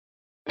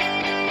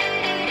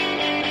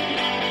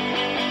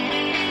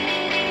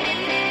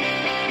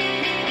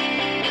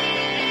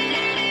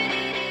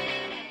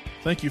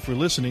Thank you for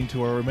listening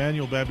to our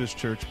Emmanuel Baptist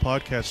Church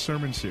podcast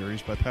sermon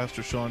series by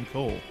Pastor Sean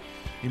Cole.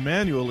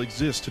 Emmanuel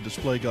exists to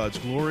display God's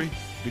glory,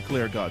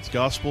 declare God's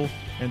gospel,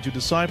 and to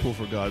disciple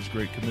for God's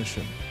Great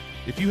Commission.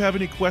 If you have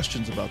any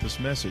questions about this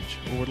message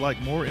or would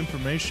like more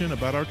information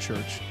about our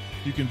church,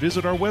 you can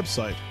visit our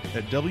website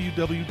at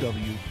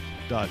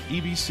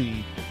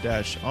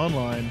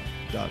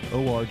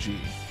www.ebc-online.org.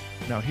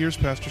 Now here's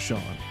Pastor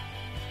Sean.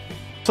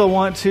 So I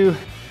want to,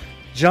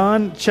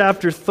 John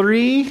chapter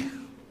 3.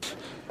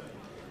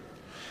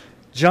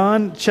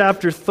 John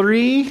chapter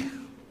 3.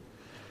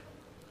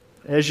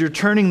 As you're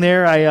turning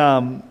there,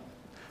 I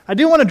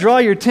do want to draw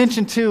your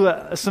attention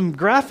to some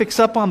graphics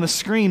up on the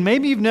screen.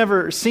 Maybe you've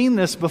never seen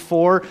this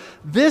before.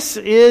 This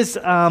is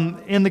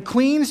in the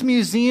Queens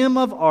Museum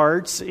of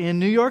Arts in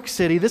New York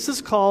City. This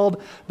is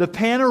called the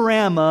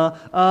Panorama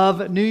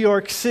of New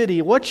York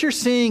City. What you're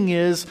seeing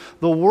is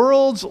the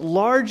world's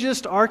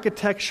largest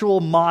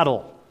architectural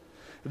model.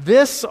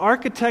 This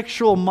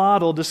architectural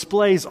model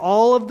displays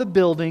all of the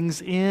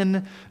buildings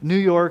in New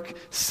York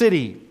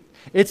City.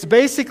 It's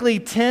basically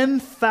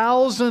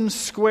 10,000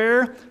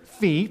 square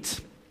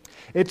feet.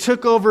 It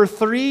took over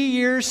 3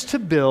 years to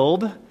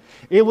build.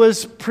 It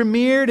was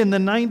premiered in the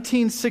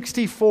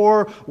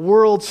 1964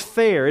 World's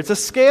Fair. It's a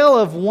scale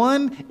of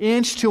 1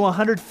 inch to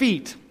 100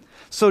 feet.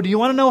 So do you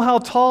want to know how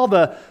tall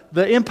the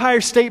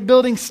Empire State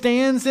Building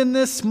stands in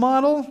this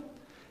model?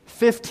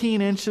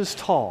 15 inches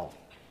tall.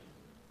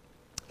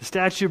 The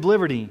Statue of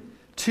Liberty,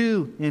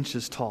 2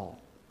 inches tall.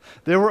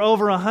 There were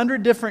over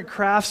 100 different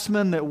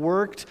craftsmen that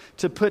worked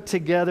to put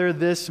together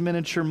this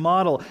miniature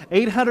model.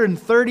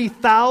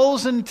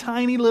 830,000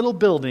 tiny little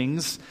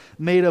buildings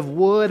made of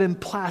wood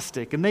and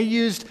plastic. And they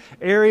used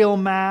aerial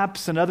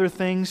maps and other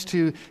things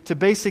to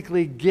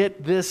basically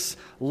get this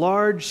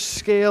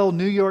large-scale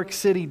New York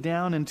City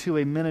down into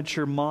a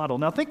miniature model.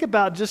 Now think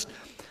about just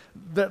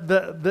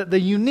the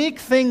unique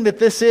thing that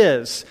this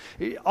is.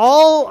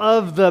 All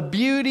of the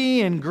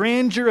beauty and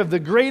grandeur of the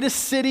greatest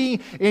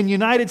city in the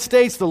United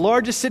States, the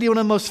largest city, one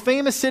of the most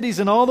famous cities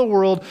in all the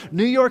world,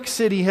 New York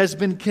City, has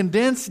been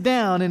condensed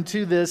down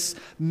into this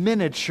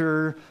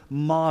miniature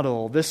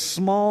model, this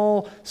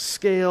small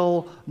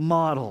scale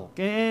model.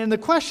 And the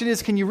question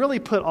is, can you really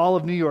put all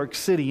of New York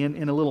City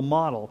in a little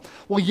model?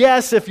 Well,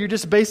 yes, if you're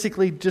just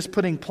basically just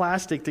putting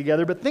plastic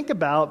together, but think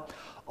about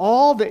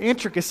all the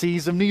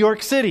intricacies of New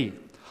York City.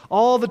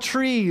 All the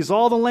trees,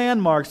 all the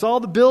landmarks, all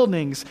the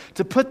buildings,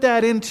 to put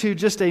that into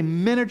just a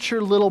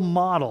miniature little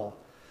model,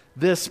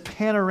 this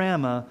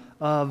panorama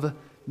of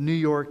New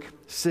York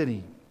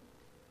City.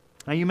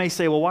 Now you may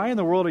say, well, why in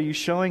the world are you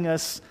showing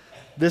us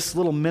this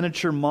little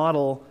miniature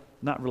model,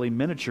 not really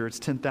miniature, it's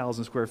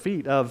 10,000 square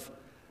feet, of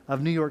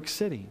New York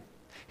City?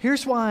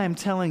 Here's why I'm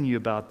telling you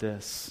about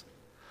this.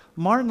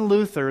 Martin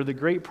Luther, the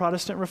great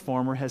Protestant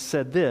reformer, has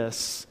said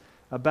this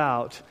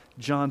about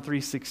John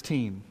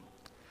 3:16.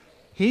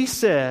 He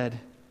said,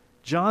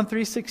 John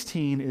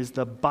 3:16 is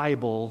the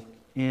Bible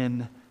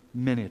in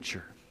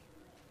miniature.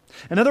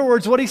 In other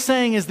words, what he's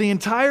saying is the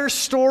entire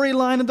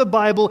storyline of the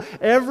Bible,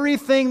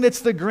 everything that's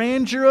the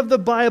grandeur of the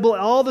Bible,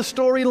 all the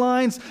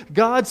storylines,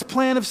 God's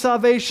plan of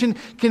salvation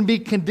can be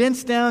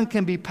condensed down,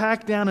 can be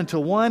packed down into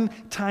one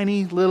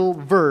tiny little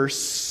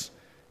verse,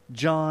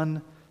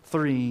 John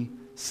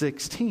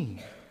 3:16.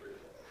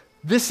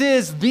 This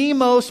is the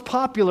most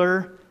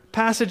popular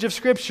passage of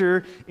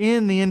Scripture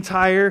in the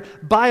entire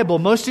Bible.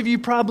 Most of you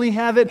probably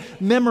have it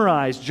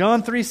memorized,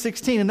 John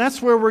 3:16, and that's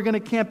where we're going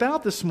to camp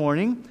out this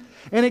morning.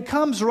 And it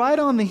comes right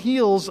on the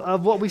heels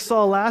of what we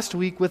saw last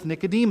week with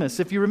Nicodemus.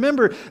 If you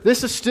remember,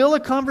 this is still a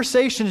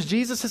conversation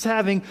Jesus is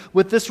having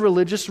with this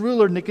religious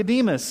ruler,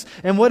 Nicodemus.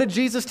 And what did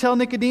Jesus tell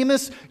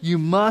Nicodemus? You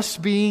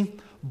must be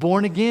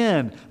born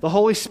again. The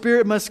Holy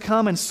Spirit must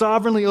come and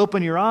sovereignly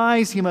open your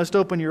eyes. He must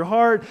open your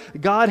heart.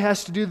 God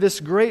has to do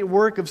this great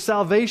work of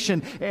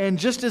salvation. And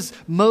just as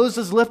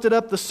Moses lifted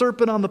up the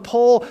serpent on the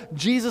pole,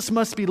 Jesus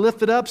must be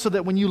lifted up so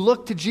that when you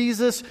look to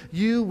Jesus,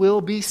 you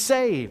will be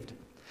saved.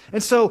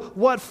 And so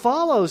what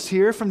follows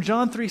here from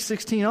John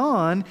 3:16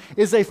 on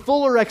is a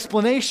fuller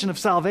explanation of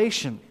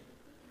salvation.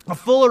 A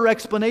fuller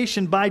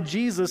explanation by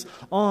Jesus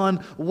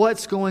on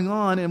what's going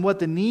on and what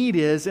the need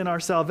is in our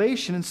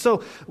salvation. And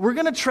so we're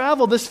going to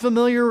travel this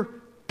familiar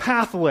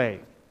pathway.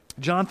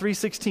 John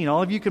 3:16.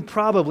 All of you could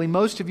probably,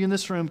 most of you in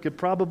this room could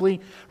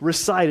probably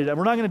recite it. And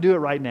we're not going to do it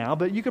right now,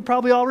 but you could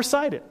probably all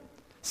recite it.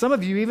 Some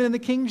of you even in the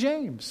King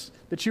James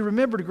that you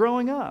remembered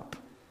growing up.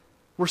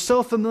 We're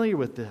so familiar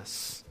with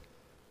this.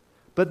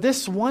 But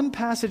this one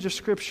passage of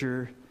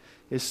Scripture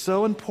is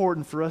so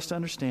important for us to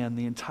understand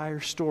the entire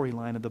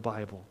storyline of the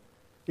Bible.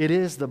 It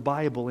is the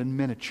Bible in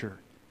miniature.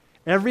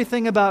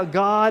 Everything about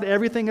God,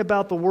 everything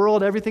about the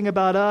world, everything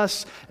about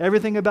us,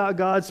 everything about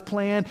God's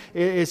plan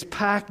is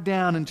packed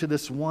down into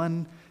this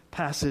one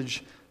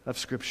passage of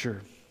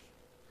Scripture.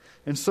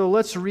 And so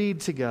let's read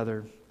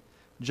together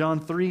John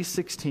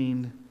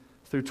 3:16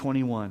 through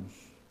 21.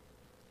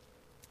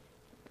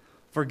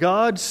 For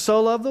God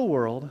so loved the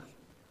world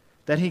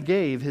that He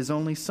gave His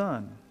only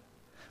Son,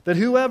 that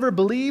whoever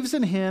believes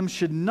in Him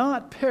should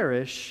not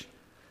perish,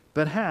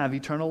 but have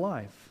eternal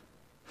life.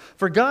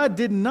 For God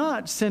did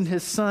not send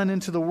his Son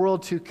into the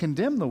world to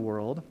condemn the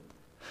world,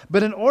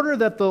 but in order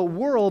that the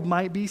world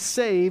might be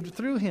saved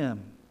through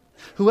him.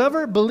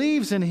 Whoever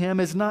believes in him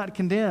is not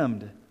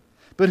condemned,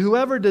 but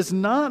whoever does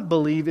not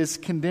believe is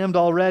condemned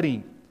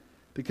already,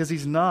 because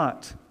he's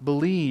not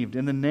believed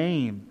in the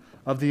name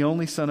of the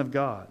only Son of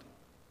God.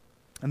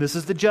 And this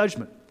is the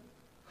judgment.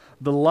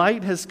 The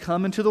light has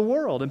come into the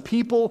world, and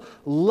people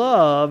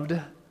loved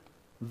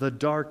the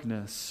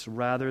darkness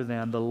rather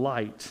than the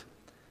light,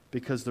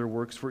 because their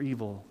works were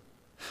evil.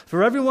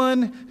 For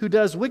everyone who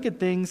does wicked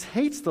things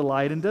hates the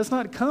light and does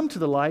not come to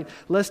the light,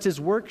 lest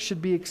his work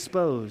should be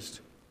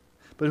exposed.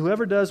 But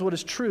whoever does what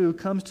is true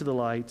comes to the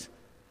light,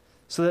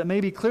 so that it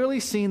may be clearly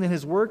seen that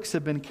his works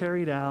have been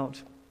carried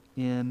out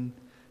in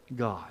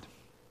God.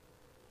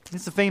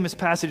 It's a famous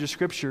passage of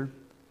Scripture,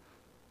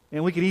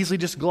 and we could easily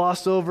just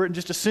gloss over it and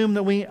just assume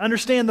that we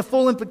understand the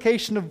full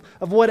implication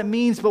of what it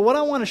means. But what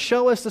I want to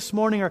show us this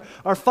morning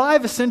are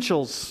 5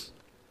 essentials,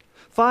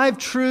 5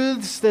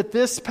 truths that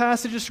this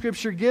passage of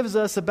Scripture gives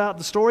us about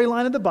the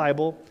storyline of the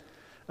Bible,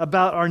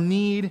 about our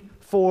need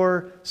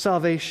for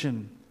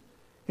salvation.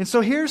 And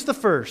so here's the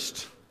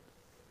first: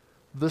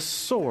 the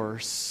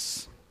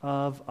source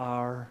of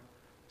our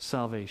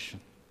salvation.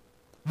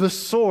 The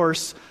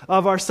source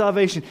of our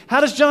salvation.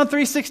 How does John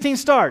 3:16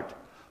 start?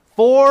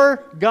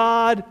 For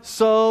God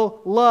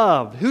so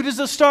loved. Who does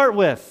it start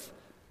with?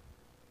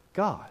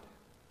 God.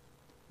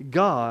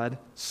 God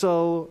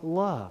so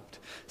loved.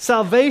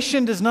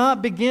 Salvation does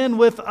not begin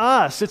with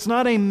us. It's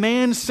not a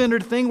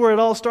man-centered thing where it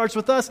all starts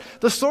with us.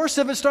 The source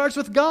of it starts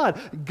with God.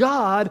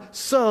 God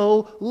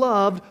so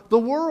loved the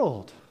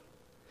world.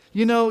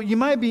 You know, you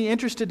might be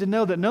interested to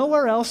know that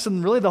nowhere else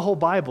in really the whole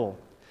Bible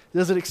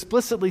does it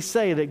explicitly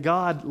say that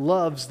God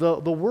loves the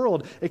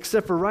world,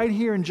 except for right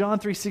here in John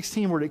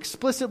 3:16, where it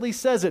explicitly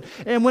says it.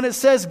 And when it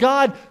says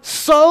God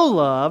so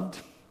loved,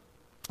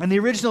 in the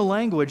original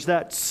language,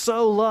 that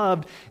so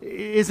loved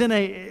is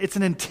it's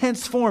an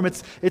intense form.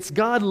 It's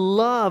God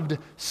loved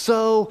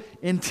so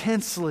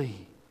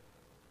intensely.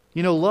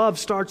 You know, love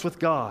starts with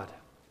God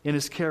in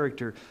his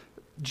character.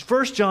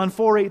 1 John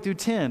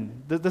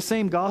 4:8-10, the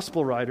same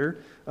gospel writer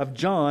of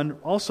John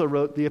also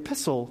wrote the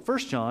epistle, 1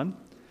 John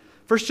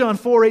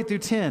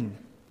 4:8-10.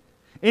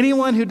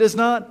 Anyone who does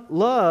not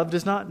love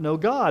does not know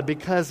God,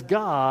 because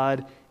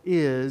God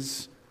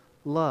is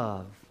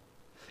love.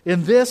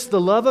 In this,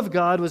 the love of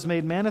God was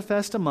made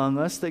manifest among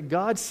us, that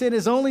God sent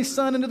his only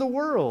Son into the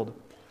world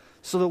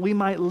so that we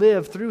might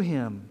live through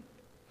him.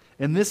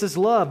 And this is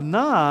love,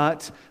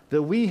 not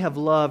that we have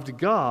loved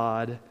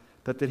God,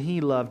 but that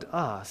he loved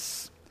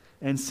us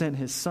and sent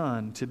his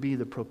Son to be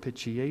the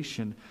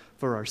propitiation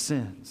for our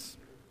sins.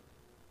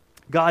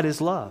 God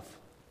is love.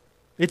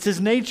 It's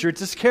his nature, it's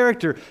his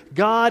character.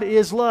 God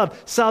is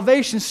love.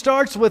 Salvation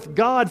starts with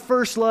God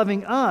first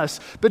loving us.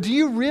 But do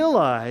you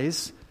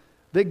realize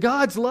that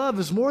God's love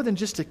is more than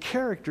just a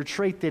character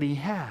trait that he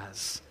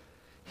has?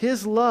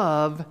 His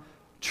love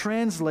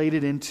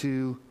translated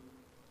into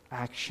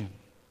action,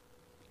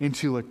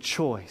 into a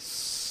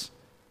choice.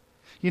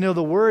 You know,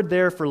 the word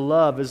there for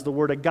love is the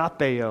word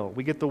agapeo.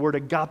 We get the word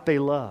agape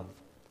love.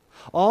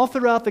 All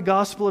throughout the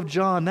Gospel of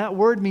John, that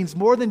word means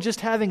more than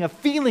just having a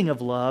feeling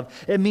of love.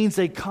 It means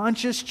a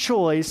conscious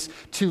choice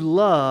to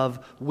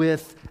love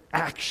with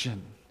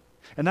action.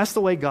 And that's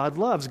the way God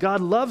loves.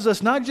 God loves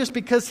us not just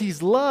because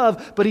he's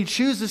love, but he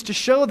chooses to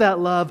show that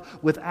love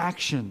with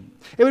action.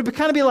 It would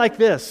kind of be like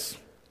this.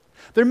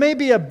 There may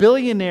be a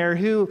billionaire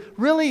who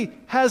really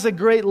has a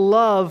great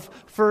love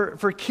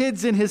for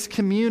kids in his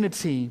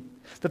community,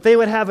 that they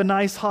would have a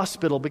nice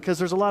hospital because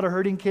there's a lot of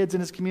hurting kids in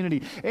his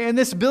community. And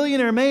this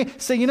billionaire may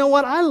say, you know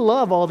what, I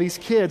love all these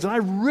kids, and I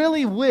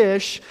really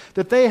wish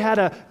that they had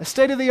a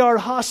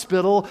state-of-the-art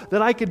hospital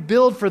that I could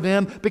build for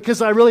them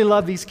because I really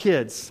love these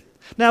kids.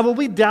 Now, will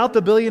we doubt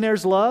the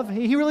billionaire's love?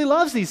 He really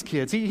loves these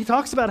kids. He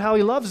talks about how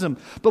he loves them.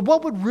 But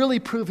what would really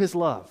prove his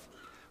love?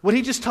 Would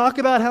he just talk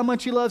about how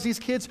much he loves these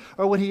kids,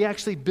 or would he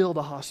actually build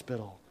a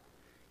hospital?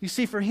 You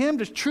see, for him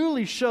to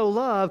truly show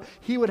love,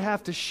 he would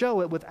have to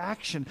show it with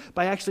action,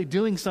 by actually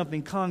doing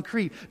something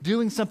concrete,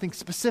 doing something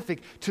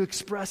specific to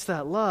express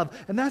that love.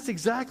 And that's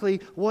exactly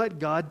what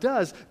God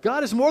does.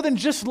 God is more than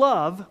just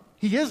love.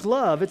 He is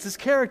love. It's his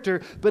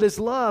character. But his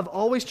love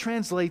always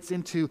translates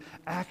into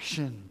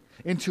action,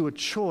 into a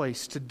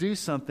choice to do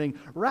something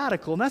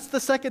radical. And that's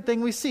the second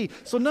thing we see.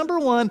 So number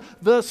one,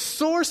 the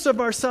source of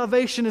our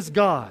salvation is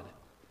God.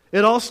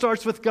 It all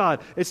starts with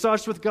God. It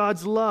starts with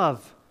God's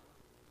love.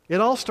 It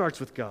all starts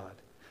with God.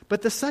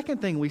 But the second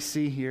thing we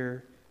see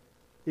here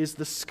is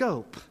the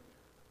scope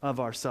of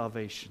our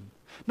salvation.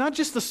 Not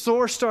just the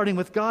source starting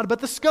with God,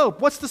 but the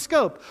scope. What's the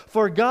scope?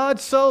 For God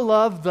so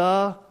loved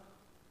the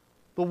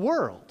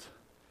world.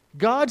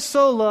 God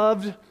so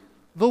loved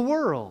the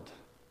world.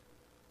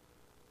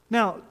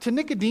 Now, to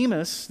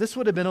Nicodemus, this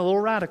would have been a little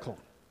radical,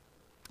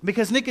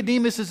 because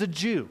Nicodemus is a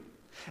Jew.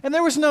 And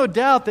there was no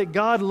doubt that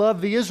God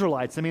loved the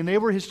Israelites. I mean, they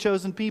were his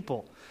chosen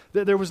people.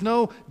 There was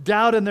no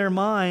doubt in their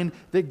mind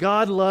that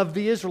God loved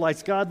the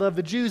Israelites. God loved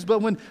the Jews. But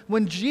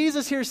when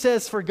Jesus here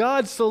says, for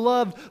God so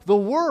loved the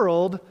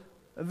world,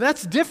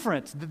 That's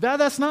different.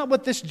 That's not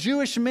what this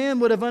Jewish man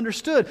would have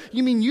understood.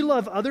 You mean you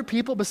love other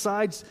people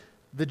besides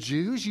the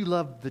Jews? You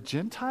love the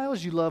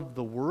Gentiles? You love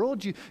the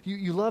world?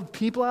 You love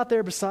people out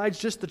there besides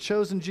just the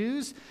chosen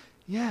Jews?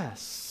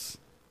 Yes.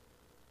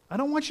 I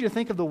don't want you to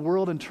think of the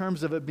world in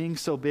terms of it being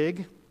so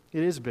big.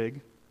 It is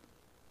big.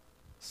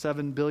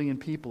 7 billion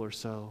people or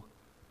so.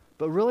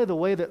 But really the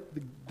way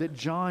that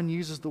John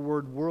uses the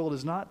word world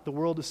is not the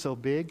world is so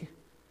big,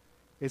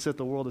 it's that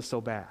the world is so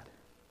bad.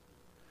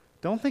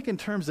 Don't think in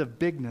terms of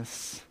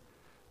bigness.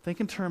 Think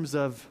in terms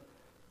of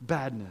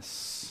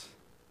badness.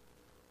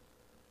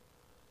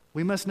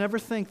 We must never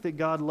think that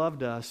God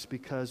loved us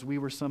because we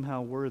were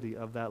somehow worthy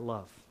of that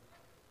love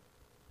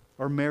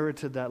or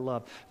merited that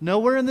love.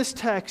 Nowhere in this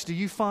text do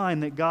you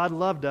find that God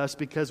loved us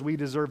because we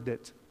deserved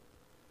it.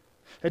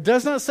 It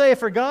does not say,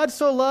 for God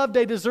so loved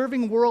a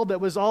deserving world that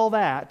was all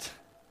that.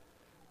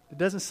 It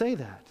doesn't say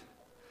that.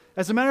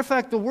 As a matter of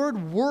fact, the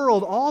word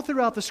world all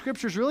throughout the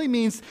Scriptures really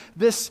means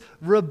this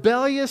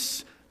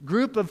rebellious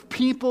group of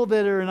people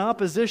that are in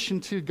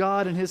opposition to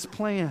God and His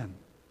plan.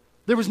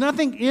 There was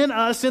nothing in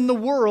us, in the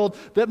world,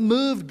 that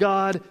moved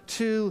God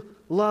to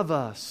love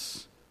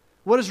us.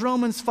 What does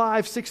Romans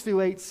 5, 6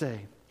 through 8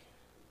 say?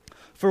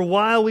 For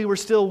while we were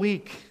still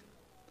weak,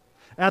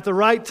 at the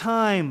right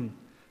time,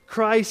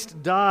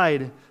 Christ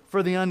died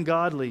for the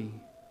ungodly.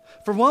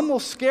 For one will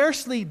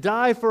scarcely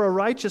die for a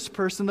righteous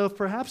person, though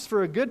perhaps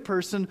for a good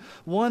person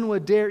one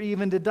would dare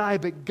even to die.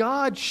 But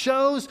God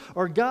shows,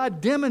 or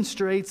God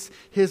demonstrates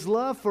His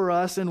love for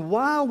us, and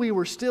while we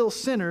were still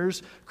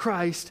sinners,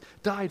 Christ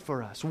died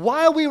for us.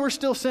 While we were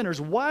still sinners,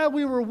 while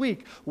we were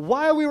weak,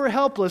 while we were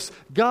helpless,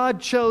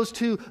 God chose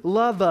to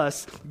love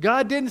us.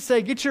 God didn't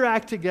say, get your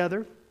act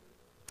together,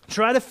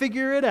 try to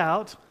figure it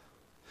out,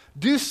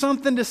 do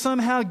something to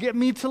somehow get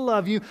me to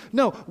love you.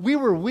 No, we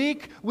were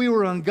weak, we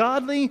were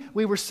ungodly,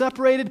 we were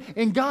separated,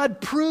 and God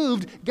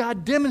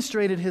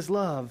demonstrated His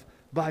love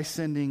by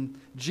sending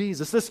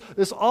Jesus.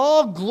 This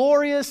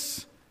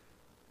all-glorious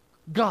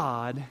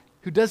God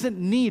who doesn't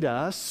need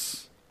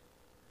us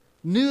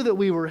knew that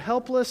we were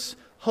helpless,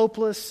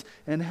 hopeless,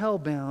 and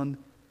hell-bound,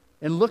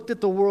 and looked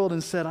at the world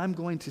and said, I'm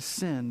going to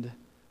send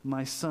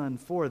my Son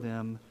for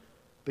them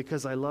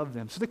because I love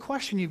them. So the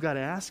question you've got to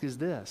ask is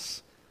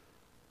this: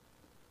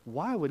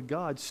 why would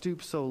God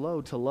stoop so low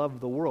to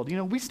love the world? You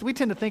know, we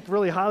tend to think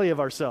really highly of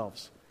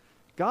ourselves.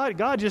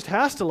 God just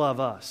has to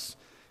love us.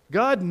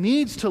 God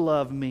needs to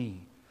love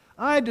me.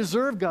 I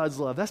deserve God's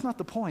love. That's not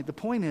the point. The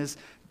point is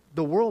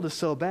the world is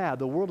so bad,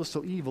 the world is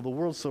so evil, the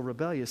world is so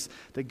rebellious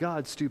that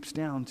God stoops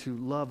down to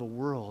love a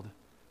world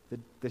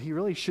that He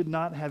really should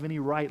not have any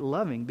right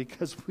loving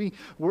because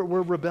we're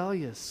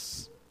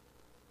rebellious.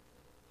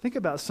 Think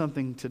about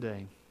something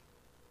today.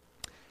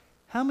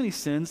 How many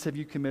sins have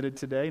you committed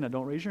today? Now,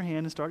 don't raise your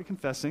hand and start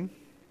confessing.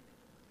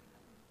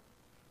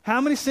 How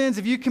many sins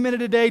have you committed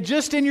today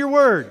just in your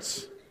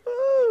words?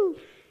 Woo!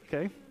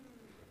 Okay.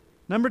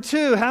 Number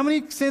 2, how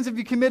many sins have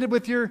you committed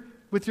with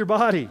your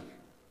body?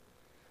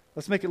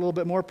 Let's make it a little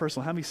bit more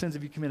personal. How many sins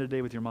have you committed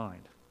today with your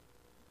mind?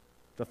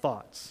 The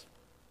thoughts.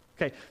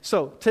 Okay,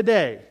 so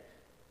today,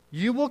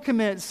 you will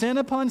commit sin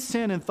upon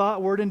sin in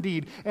thought, word, and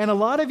deed. And a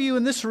lot of you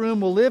in this room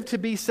will live to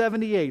be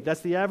 78.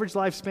 That's the average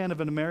lifespan of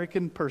an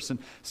American person.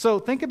 So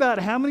think about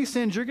how many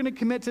sins you're going to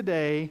commit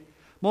today.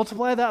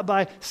 Multiply that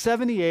by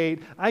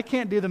 78. I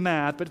can't do the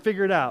math, but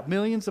figure it out.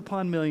 Millions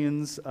upon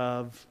millions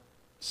of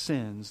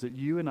sins that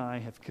you and I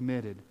have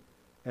committed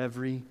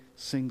every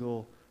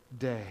single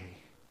day.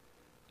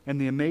 And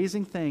the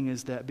amazing thing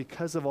is that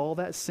because of all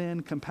that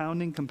sin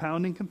compounding,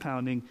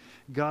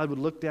 God would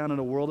look down at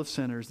a world of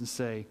sinners and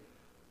say,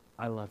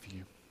 I love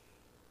you.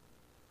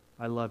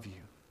 I love you.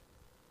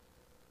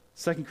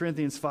 2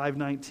 Corinthians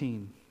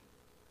 5:19.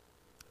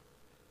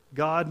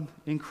 God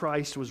in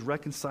Christ was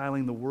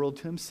reconciling the world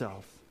to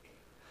Himself,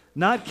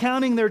 not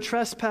counting their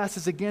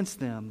trespasses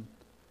against them,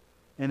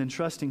 and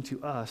entrusting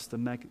to us the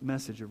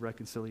message of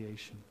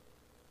reconciliation.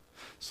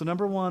 So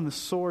number 1, the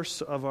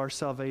source of our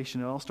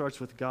salvation. It all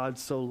starts with God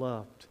so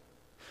loved.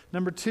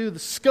 Number 2, the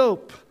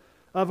scope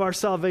of our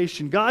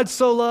salvation. God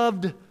so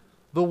loved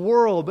the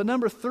world. But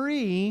number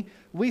 3,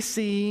 we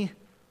see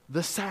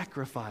the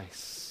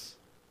sacrifice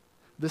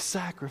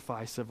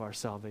of our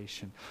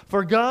salvation.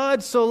 For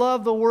God so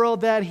loved the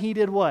world that He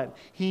did what?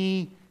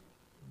 He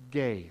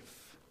gave.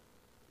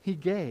 He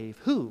gave.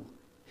 Who?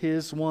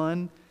 His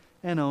one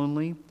and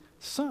only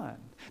Son.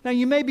 Now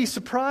you may be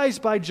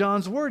surprised by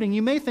John's wording.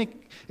 You may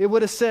think it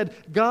would have said,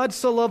 God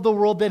so loved the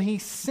world that He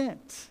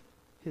sent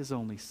His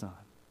only Son.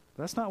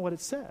 That's not what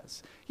it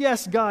says.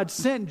 Yes, God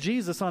sent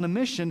Jesus on a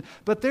mission,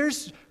 but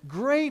there's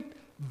great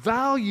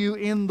value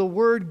in the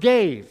word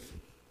gave.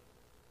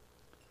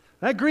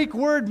 That Greek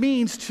word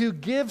means to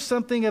give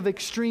something of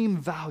extreme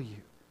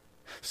value.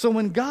 So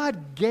when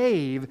God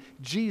gave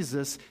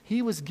Jesus,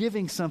 He was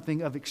giving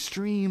something of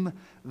extreme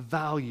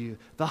value,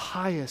 the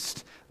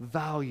highest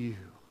value.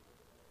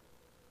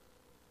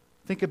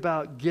 Think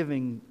about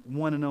giving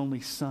one and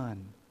only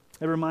Son.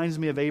 It reminds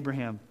me of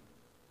Abraham.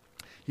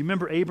 You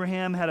remember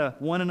Abraham had a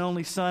one and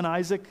only son,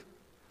 Isaac?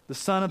 the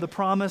son of the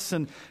promise,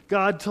 and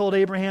God told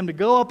Abraham to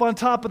go up on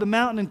top of the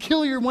mountain and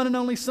kill your one and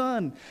only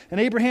son. And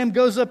Abraham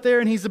goes up there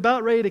and he's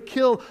about ready to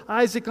kill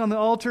Isaac on the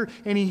altar,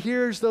 and he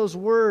hears those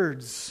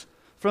words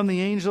from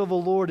the angel of the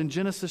Lord in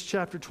Genesis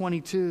chapter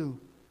 22,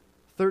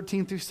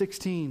 13 through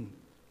 16.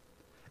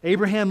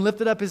 Abraham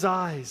lifted up his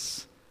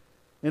eyes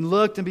and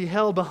looked, and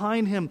beheld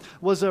behind him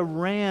was a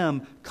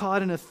ram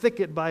caught in a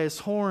thicket by his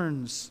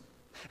horns.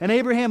 And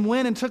Abraham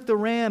went and took the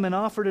ram and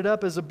offered it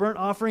up as a burnt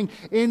offering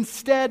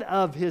instead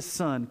of his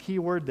son. Key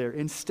word there,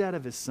 instead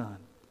of his son.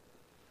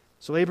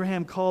 So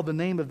Abraham called the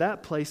name of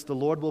that place, the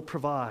Lord will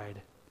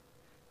provide.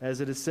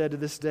 As it is said to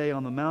this day,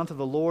 on the mount of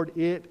the Lord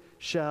it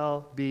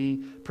shall be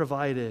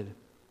provided.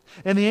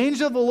 And the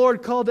angel of the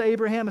Lord called to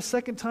Abraham a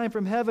second time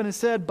from heaven and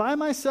said, by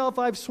myself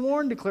I've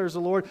sworn, declares the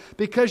Lord,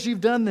 because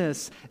you've done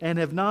this and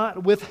have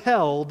not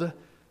withheld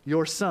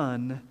your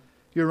son,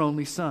 your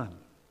only son.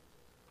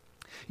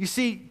 You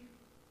see,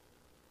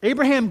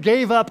 Abraham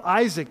gave up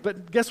Isaac,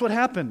 but guess what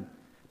happened?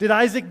 Did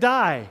Isaac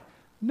die?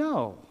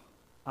 No.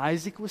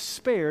 Isaac was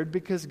spared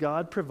because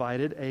God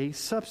provided a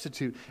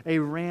substitute, a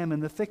ram in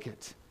the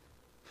thicket.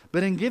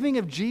 But in giving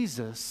of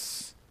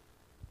Jesus,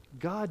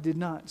 God did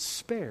not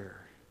spare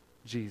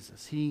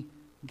Jesus. He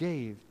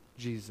gave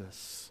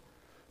Jesus.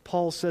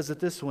 Paul says it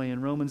this way in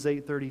Romans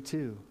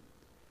 8:32.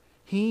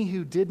 He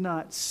who did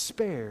not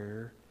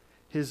spare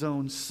his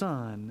own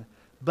son,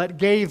 but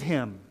gave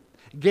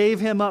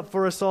him up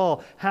for us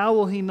all, how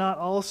will he not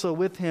also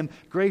with him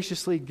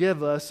graciously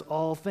give us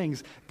all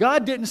things?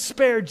 God didn't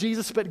spare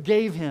Jesus, but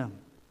gave him.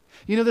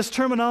 You know, this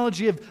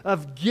terminology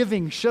of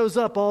giving shows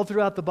up all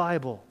throughout the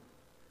Bible.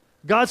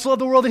 God so loved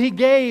the world that He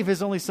gave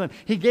His only Son.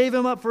 He gave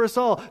Him up for us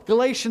all.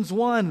 Galatians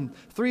 1,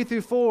 3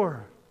 through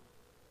 4.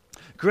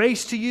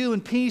 Grace to you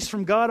and peace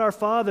from God our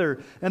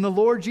Father and the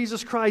Lord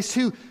Jesus Christ,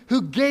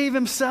 who gave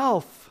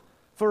Himself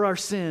for our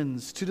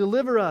sins to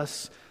deliver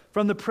us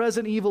from the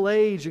present evil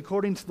age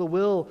according to the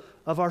will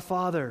of our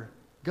Father,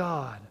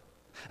 God.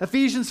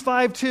 Ephesians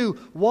 5:2,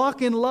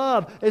 walk in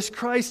love as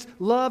Christ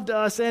loved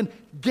us and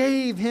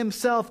gave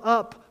Himself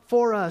up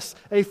for us,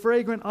 a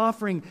fragrant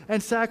offering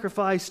and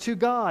sacrifice to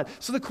God.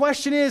 So the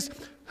question is,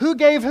 who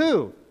gave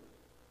who?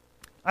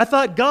 I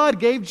thought God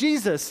gave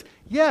Jesus.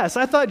 Yes.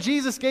 I thought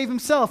Jesus gave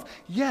Himself.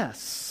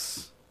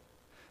 Yes.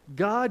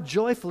 God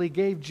joyfully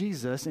gave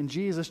Jesus, and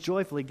Jesus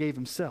joyfully gave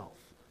Himself.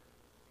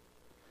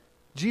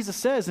 Jesus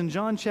says in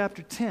John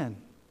chapter 10,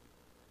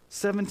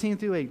 17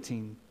 through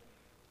 18,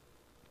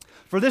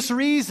 for this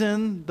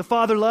reason the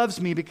Father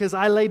loves me, because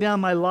I lay down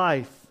my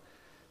life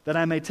that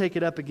I may take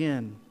it up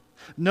again.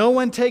 No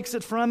one takes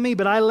it from me,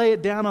 but I lay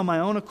it down on my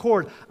own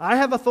accord. I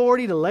have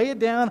authority to lay it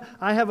down.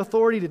 I have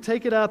authority to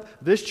take it up.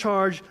 This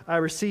charge I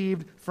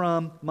received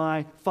from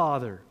my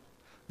Father.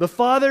 The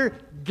Father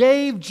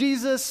gave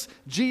Jesus.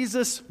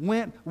 Jesus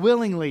went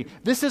willingly.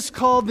 This is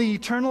called the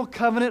eternal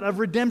covenant of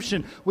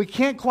redemption. We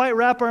can't quite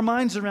wrap our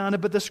minds around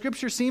it, but the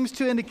Scripture seems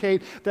to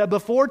indicate that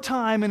before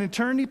time and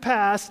eternity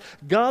past,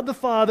 God the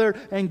Father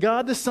and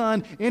God the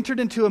Son entered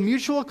into a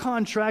mutual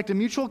contract, a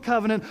mutual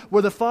covenant,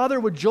 where the Father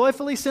would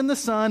joyfully send the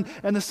Son,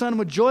 and the Son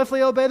would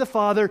joyfully obey the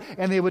Father,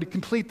 and they would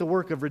complete the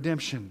work of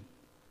redemption.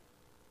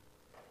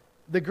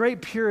 The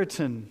great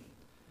Puritan,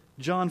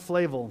 John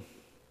Flavel,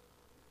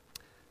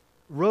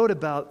 wrote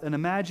about an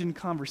imagined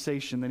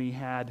conversation that he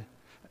had,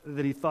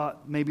 that he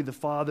thought maybe the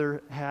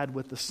Father had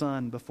with the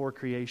Son before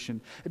creation.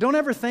 Don't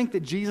ever think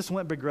that Jesus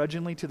went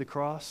begrudgingly to the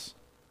cross.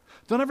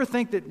 Don't ever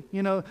think that,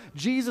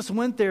 Jesus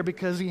went there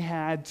because He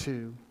had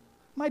to.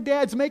 My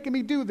dad's making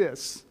me do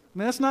this. I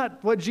mean, that's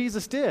not what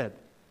Jesus did.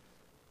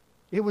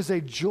 It was a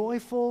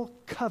joyful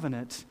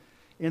covenant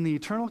in the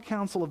eternal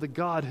counsel of the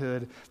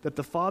Godhood that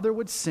the Father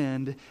would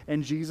send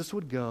and Jesus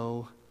would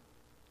go,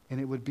 and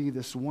it would be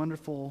this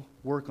wonderful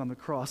work on the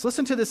cross.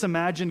 Listen to this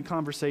imagined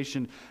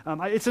conversation.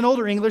 It's in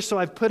older English, so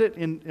I've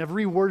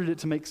reworded it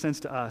to make sense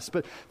to us.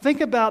 But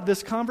think about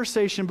this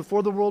conversation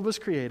before the world was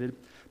created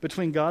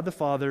between God the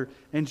Father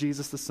and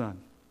Jesus the Son.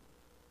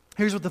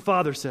 Here's what the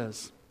Father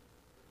says.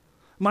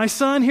 My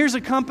Son, here's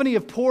a company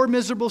of poor,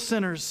 miserable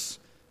sinners.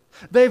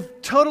 They've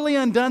totally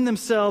undone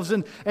themselves,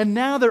 and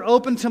now they're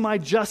open to my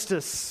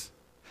justice.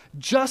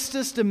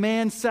 Justice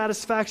demands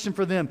satisfaction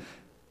for them,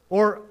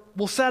 or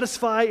will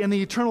satisfy in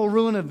the eternal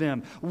ruin of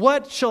them.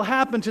 What shall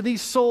happen to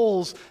these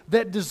souls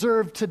that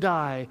deserve to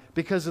die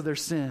because of their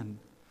sin?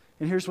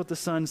 And here's what the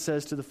Son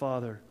says to the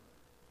Father.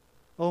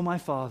 Oh, my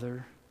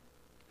Father,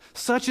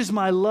 such is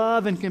my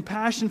love and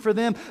compassion for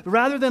them.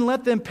 Rather than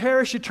let them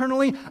perish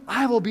eternally,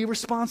 I will be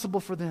responsible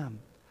for them.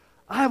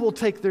 I will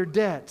take their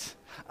debt.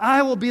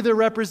 I will be their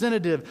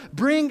representative.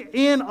 Bring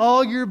in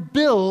all your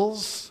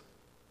bills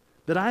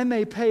that I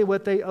may pay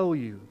what they owe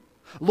you.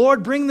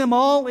 Lord, bring them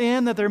all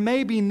in that there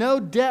may be no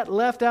debt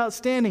left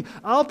outstanding.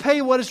 I'll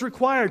pay what is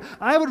required.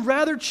 I would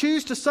rather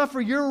choose to suffer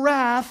your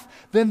wrath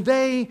than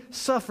they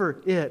suffer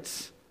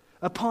it.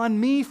 Upon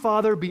me,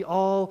 Father, be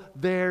all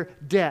their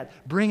debt.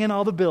 Bring in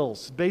all the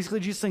bills. Basically,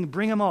 Jesus saying,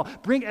 bring them all.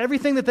 Bring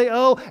everything that they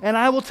owe, and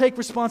I will take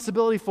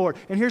responsibility for it.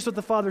 And here's what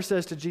the Father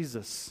says to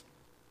Jesus.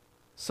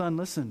 Son,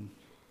 listen.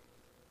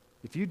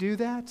 If you do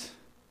that,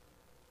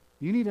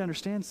 you need to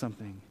understand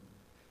something.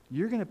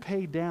 You're going to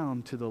pay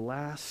down to the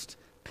last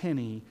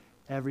penny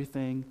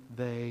everything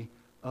they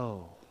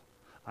owe.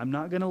 I'm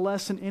not going to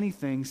lessen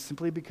anything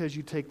simply because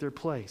you take their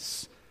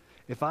place.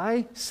 If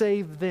I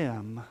save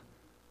them,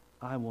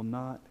 I will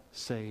not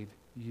save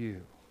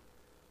you.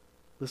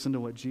 Listen to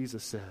what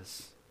Jesus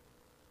says.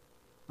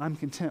 I'm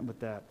content with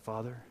that,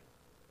 Father.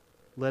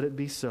 Let it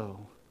be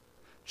so.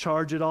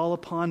 Charge it all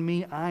upon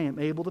me. I am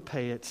able to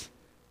pay it.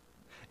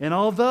 And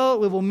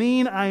although it will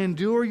mean I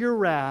endure your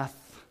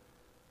wrath,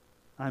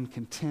 I'm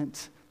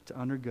content to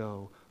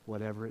undergo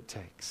whatever it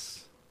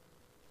takes.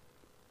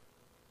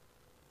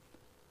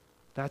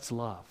 That's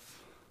love.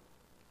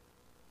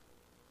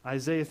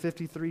 Isaiah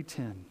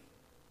 53:10.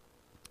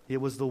 It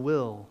was the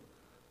will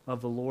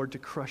of the Lord to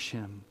crush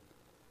him.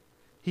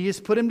 He has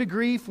put him to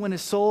grief when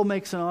his soul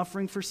makes an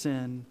offering for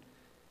sin.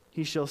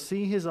 He shall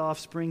see his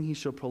offspring, he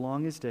shall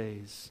prolong his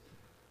days.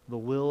 The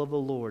will of the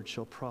Lord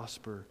shall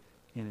prosper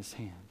in his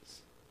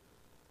hands.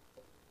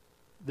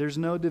 There's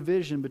no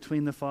division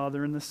between the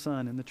Father and the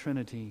Son in the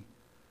Trinity.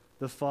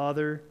 The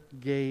Father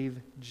gave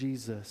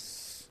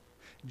Jesus.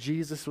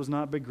 Jesus was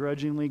not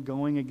begrudgingly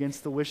going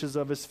against the wishes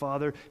of his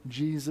Father.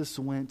 Jesus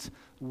went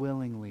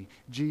willingly.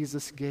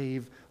 Jesus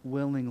gave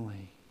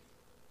willingly.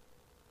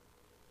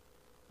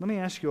 Let me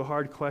ask you a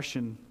hard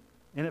question.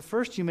 And at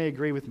first you may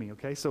agree with me,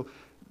 okay? So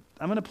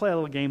I'm going to play a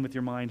little game with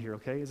your mind here,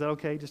 okay? Is that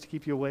okay, just to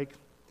keep you awake?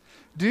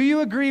 Do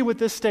you agree with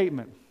this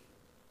statement?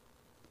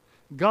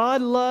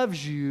 God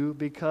loves you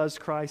because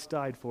Christ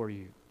died for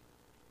you.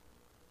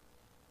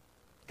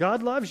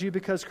 God loves you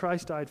because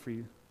Christ died for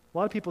you. A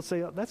lot of people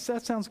say, oh, that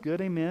sounds good,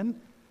 amen.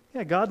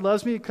 Yeah, God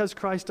loves me because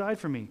Christ died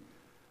for me.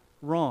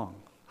 Wrong.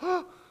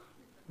 What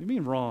do you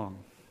mean wrong?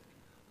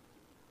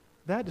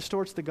 That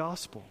distorts the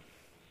gospel.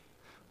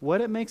 What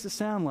it makes it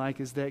sound like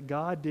is that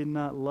God did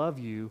not love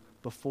you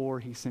before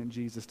he sent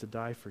Jesus to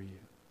die for you.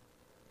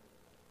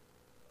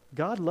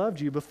 God loved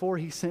you before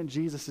he sent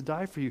Jesus to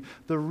die for you.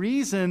 The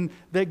reason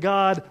that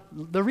God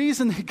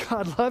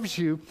loves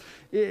you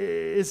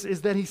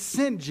is that he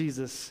sent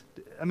Jesus.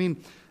 I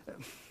mean,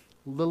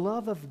 the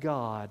love of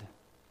God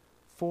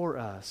for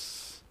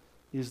us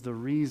is the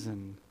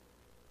reason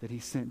that he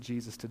sent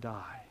Jesus to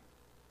die.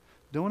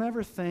 Don't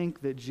ever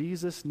think that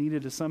Jesus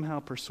needed to somehow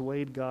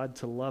persuade God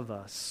to love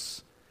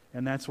us,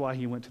 and that's why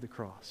he went to the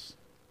cross.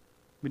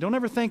 I mean, don't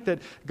ever think that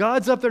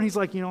God's up there and he's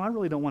like, I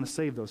really don't want to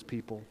save those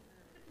people.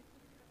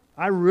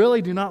 I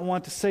really do not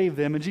want to save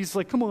them. And Jesus is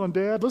like, come on,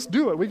 Dad, let's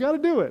do it. We got to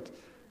do it.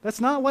 That's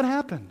not what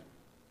happened.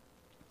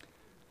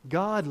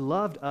 God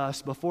loved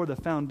us before the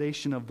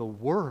foundation of the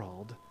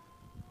world,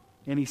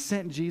 and he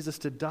sent Jesus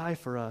to die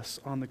for us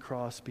on the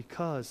cross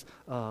because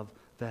of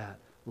that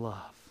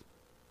love.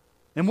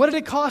 And what did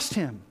it cost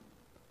him?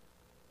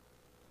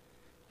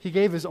 He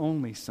gave his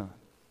only Son.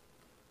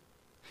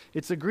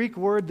 It's a Greek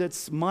word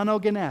that's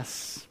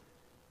monogenes.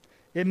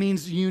 It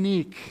means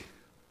unique,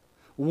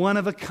 one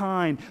of a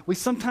kind. We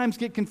sometimes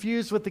get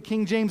confused with the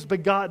King James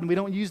begotten. We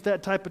don't use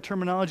that type of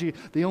terminology,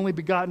 the only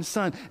begotten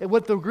Son. And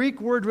what the Greek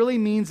word really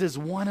means is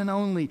one and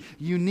only,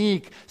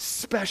 unique,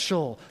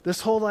 special.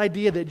 This whole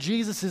idea that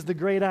Jesus is the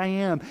great I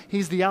am.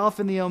 He's the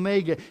Alpha and the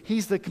Omega.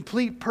 He's the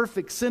complete,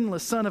 perfect,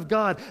 sinless Son of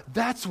God.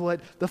 That's what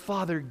the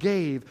Father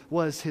gave,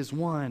 was his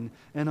one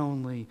and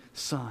only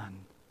Son.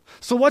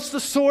 So what's the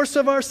source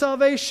of our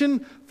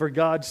salvation? For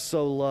God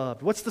so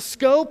loved. What's the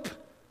scope?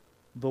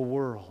 The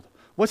world.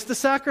 What's the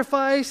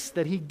sacrifice?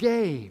 That he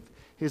gave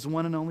his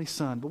one and only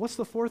Son. But what's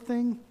the fourth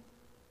thing?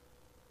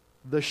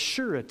 The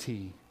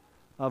surety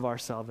of our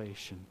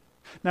salvation.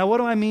 Now, what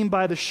do I mean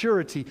by the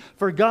surety?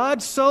 For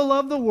God so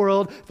loved the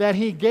world that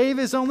he gave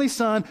his only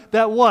Son,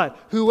 that what?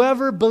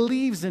 Whoever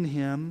believes in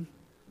him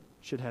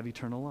should have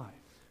eternal life.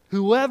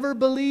 Whoever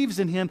believes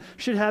in him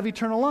should have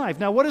eternal life.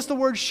 Now, what does the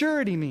word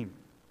surety mean?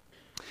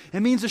 It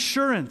means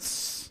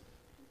assurance.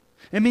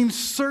 It means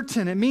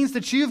certain. It means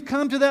that you've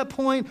come to that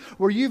point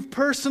where you've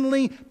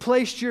personally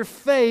placed your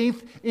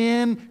faith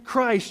in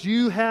Christ.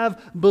 You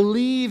have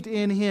believed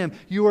in him.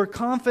 You are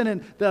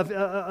confident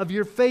of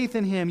your faith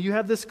in him. You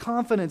have this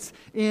confidence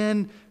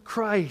in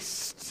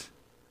Christ.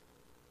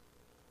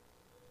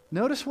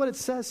 Notice what it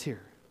says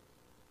here.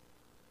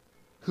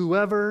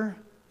 Whoever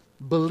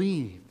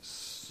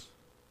believes.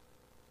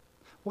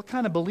 What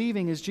kind of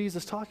believing is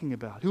Jesus talking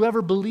about?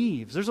 Whoever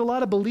believes. There's a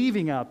lot of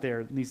believing out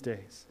there these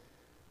days.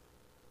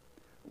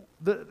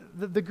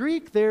 The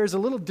Greek there is a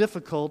little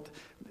difficult.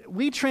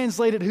 We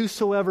translate it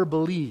whosoever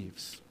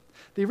believes.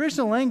 The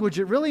original language,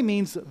 it really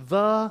means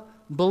the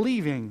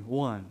believing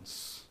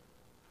ones.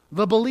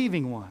 The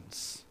believing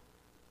ones.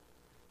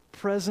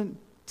 Present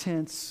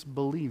tense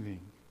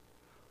believing.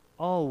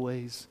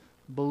 Always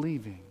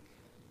believing.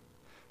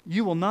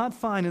 You will not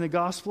find in the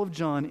Gospel of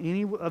John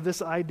any of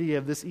this idea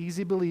of this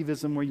easy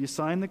believism where you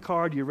sign the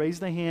card, you raise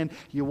the hand,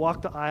 you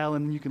walk the aisle,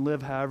 and you can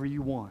live however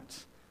you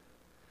want.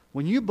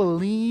 When you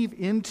believe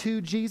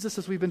into Jesus,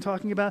 as we've been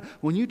talking about,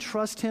 when you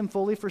trust him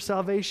fully for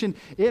salvation,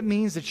 it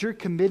means that you're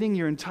committing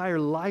your entire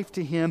life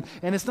to him.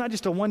 And it's not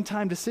just a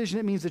one-time decision.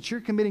 It means that you're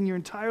committing your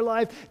entire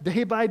life,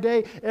 day by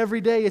day,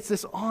 every day. It's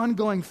this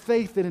ongoing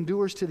faith that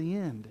endures to the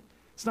end.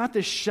 It's not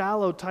this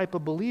shallow type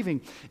of believing.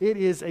 It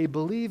is a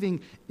believing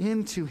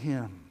into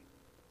Him.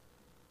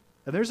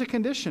 And there's a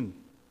condition.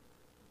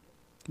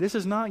 This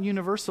is not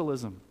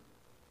universalism.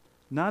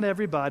 Not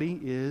everybody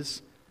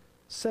is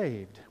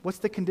saved. What's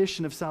the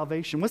condition of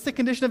salvation? What's the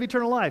condition of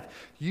eternal life?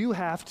 You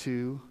have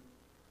to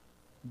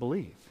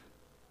believe.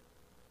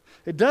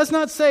 It does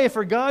not say,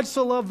 for God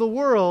so loved the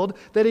world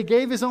that He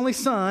gave His only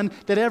Son,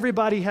 that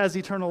everybody has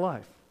eternal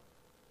life.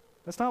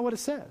 That's not what it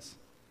says.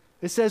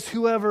 It says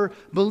whoever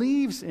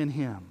believes in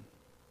Him.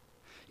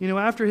 You know,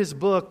 after his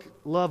book,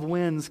 Love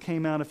Wins,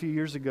 came out a few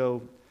years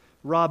ago,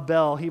 Rob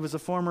Bell, he was a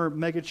former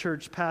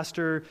megachurch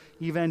pastor,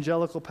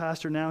 evangelical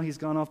pastor. Now he's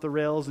gone off the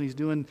rails and he's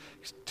doing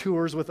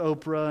tours with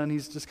Oprah and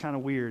he's just kind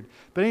of weird.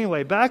 But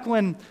anyway, back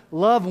when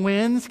Love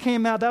Wins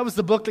came out, that was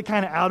the book that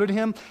kind of outed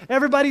him.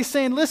 Everybody's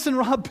saying, listen,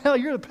 Rob Bell,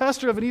 you're the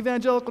pastor of an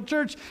evangelical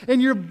church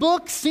and your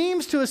book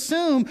seems to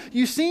assume,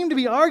 you seem to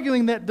be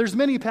arguing that there's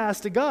many paths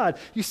to God.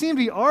 You seem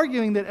to be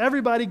arguing that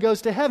everybody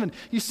goes to heaven.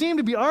 You seem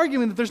to be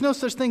arguing that there's no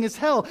such thing as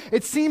hell.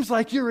 It seems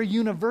like you're a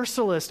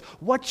universalist.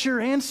 What's your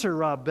answer,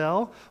 Rob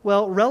Bell?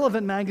 Well,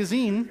 Relevant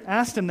Magazine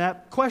asked him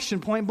that question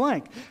point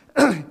blank.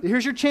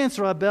 Here's your chance,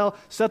 Rob Bell.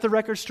 Set the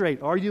record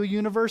straight. Are you a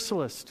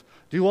universalist?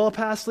 Do all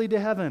paths lead to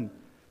heaven?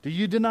 Do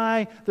you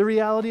deny the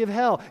reality of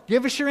hell?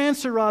 Give us your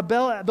answer, Rob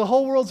Bell. The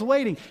whole world's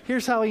waiting.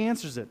 Here's how he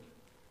answers it.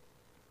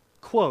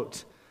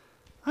 Quote,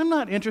 I'm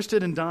not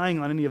interested in dying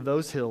on any of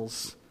those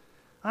hills.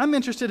 I'm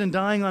interested in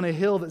dying on a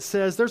hill that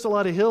says there's a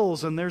lot of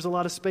hills and there's a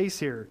lot of space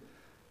here.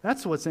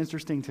 That's what's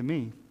interesting to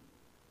me.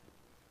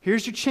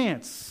 Here's your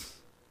chance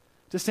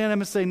to stand up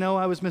and say, no,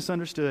 I was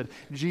misunderstood.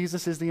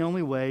 Jesus is the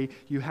only way.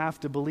 You have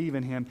to believe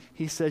in Him.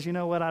 He says, you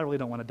know what? I really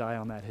don't want to die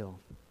on that hill.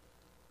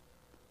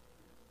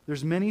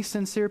 There's many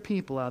sincere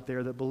people out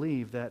there that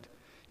believe that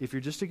if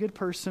you're just a good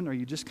person or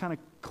you just kind of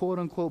quote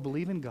unquote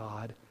believe in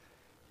God,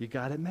 you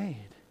got it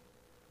made.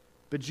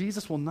 But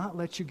Jesus will not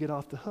let you get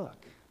off the hook.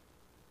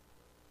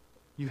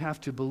 You have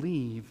to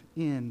believe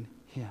in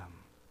Him.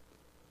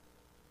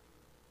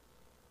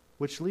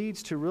 Which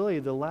leads to really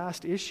the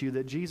last issue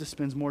that Jesus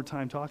spends more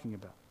time talking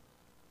about.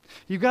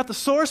 You've got the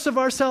source of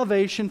our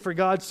salvation, for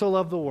God so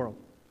loved the world.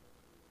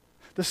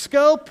 The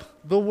scope,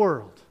 the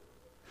world.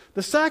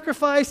 The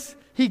sacrifice,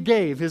 He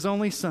gave His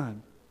only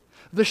Son.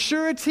 The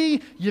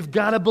surety, you've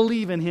got to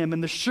believe in Him.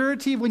 And the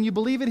surety, when you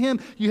believe in Him,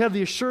 you have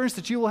the assurance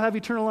that you will have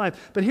eternal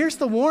life. But here's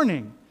the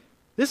warning.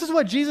 This is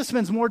what Jesus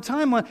spends more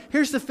time on.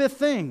 Here's the fifth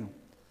thing.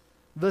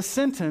 The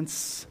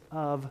sentence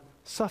of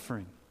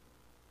suffering.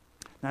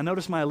 Now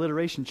notice my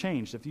alliteration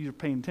changed. If you're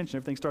paying attention,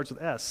 everything starts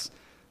with S.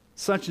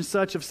 Such and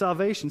such of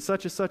salvation,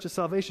 such and such of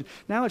salvation.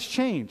 Now it's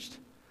changed.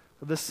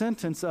 The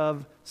sentence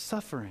of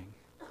suffering.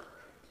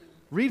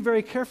 Read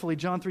very carefully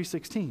John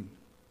 3:16.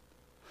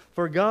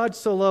 For God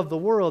so loved the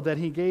world that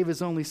He gave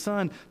His only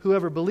Son.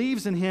 Whoever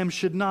believes in Him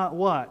should not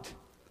what?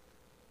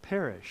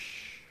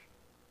 Perish.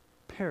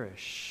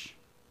 Perish.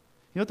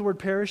 You know what the word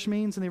perish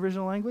means in the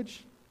original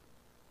language?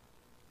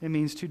 It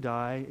means to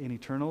die an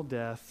eternal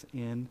death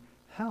in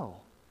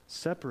hell,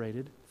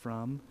 separated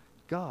from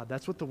God.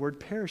 That's what the word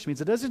perish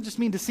means. It doesn't just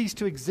mean to cease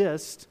to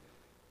exist.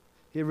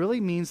 It really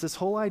means this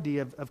whole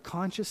idea of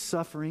conscious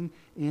suffering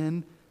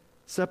in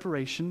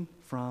separation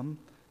from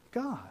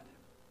God.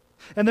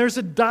 And there's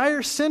a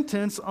dire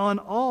sentence on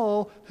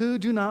all who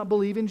do not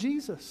believe in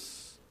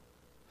Jesus.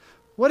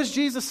 What does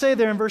Jesus say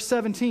there in verse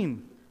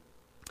 17?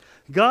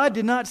 God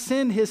did not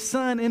send His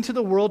Son into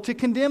the world to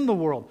condemn the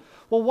world.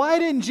 Well, why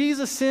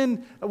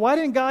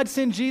didn't God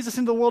send Jesus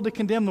into the world to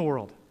condemn the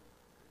world?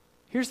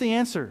 Here's the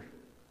answer.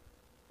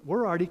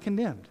 We're already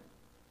condemned.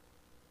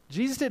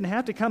 Jesus didn't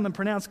have to come and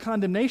pronounce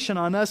condemnation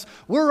on us.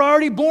 We're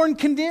already born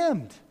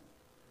condemned.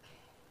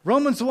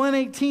 Romans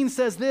 1:18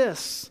 says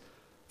this,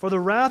 for the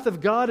wrath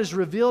of God is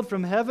revealed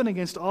from heaven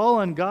against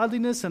all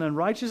ungodliness and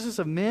unrighteousness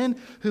of men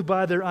who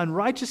by their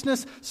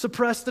unrighteousness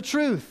suppress the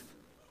truth.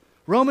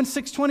 Romans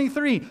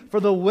 6:23, for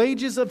the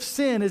wages of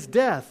sin is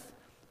death,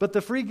 but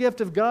the free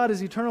gift of God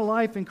is eternal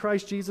life in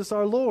Christ Jesus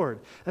our Lord.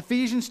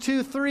 Ephesians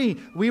 2:3,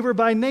 we were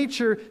by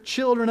nature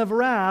children of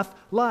wrath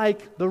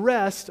like the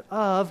rest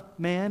of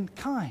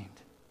mankind.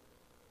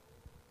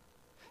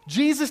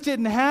 Jesus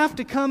didn't have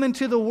to come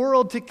into the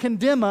world to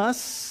condemn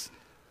us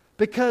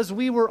because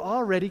we were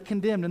already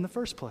condemned in the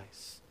first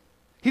place.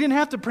 He didn't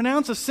have to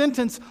pronounce a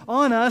sentence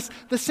on us.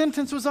 The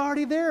sentence was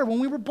already there when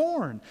we were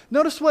born.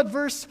 Notice what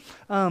verse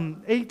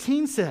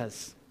 18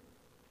 says.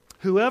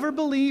 Whoever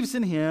believes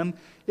in Him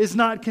is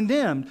not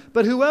condemned,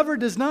 but whoever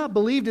does not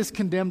believe is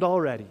condemned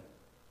already.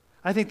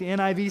 I think the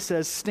NIV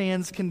says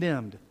stands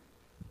condemned.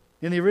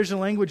 In the original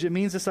language, it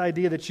means this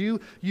idea that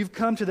you've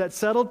come to that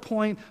settled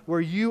point where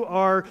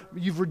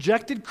you've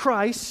rejected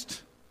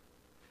Christ,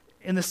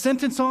 and the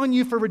sentence on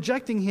you for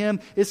rejecting Him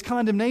is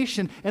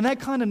condemnation, and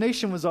that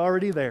condemnation was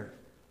already there.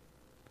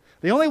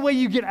 The only way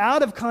you get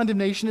out of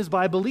condemnation is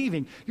by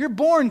believing. You're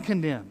born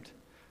condemned.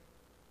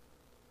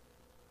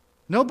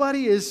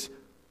 Nobody is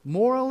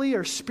morally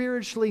or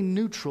spiritually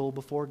neutral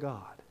before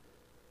God.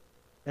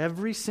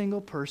 Every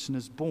single person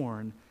is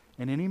born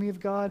an enemy of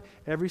God.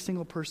 Every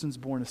single person's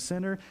born a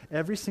sinner.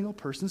 Every single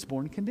person's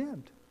born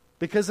condemned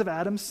because of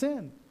Adam's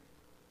sin.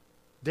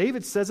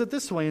 David says it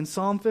this way in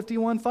Psalm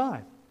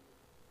 51:5.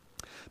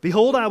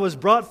 Behold, I was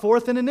brought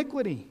forth in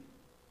iniquity,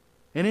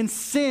 and in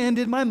sin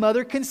did my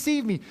mother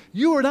conceive me.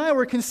 You and I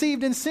were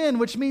conceived in sin,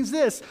 which means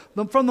this: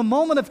 from the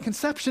moment of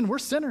conception, we're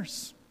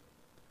sinners.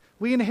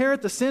 We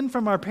inherit the sin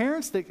from our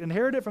parents, they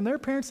inherit it from their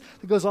parents,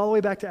 that goes all the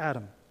way back to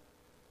Adam.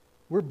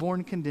 We're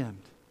born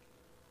condemned.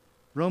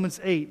 Romans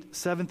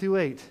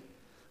 8:7-8.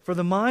 For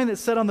the mind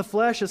that's set on the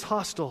flesh is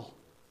hostile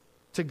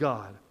to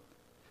God.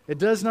 It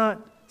does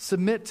not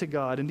submit to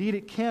God. Indeed,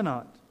 it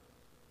cannot.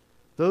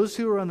 Those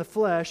who are on the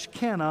flesh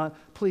cannot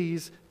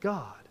please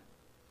God.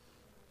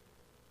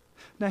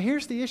 Now,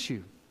 here's the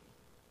issue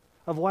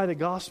of why the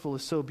gospel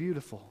is so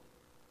beautiful.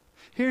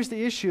 Here's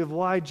the issue of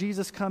why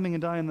Jesus coming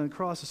and dying on the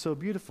cross is so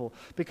beautiful.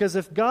 Because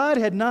if God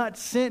had not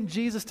sent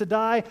Jesus to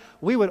die,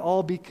 we would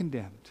all be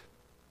condemned.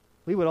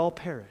 We would all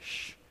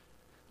perish.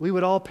 We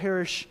would all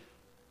perish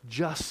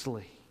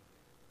justly.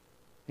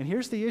 And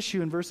here's the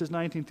issue in verses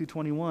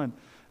 19-21.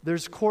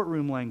 There's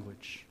courtroom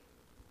language.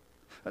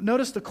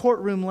 Notice the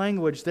courtroom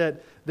language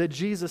that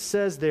Jesus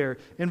says there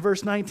in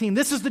verse 19.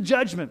 This is the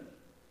judgment.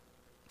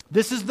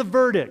 This is the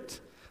verdict.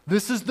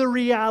 This is the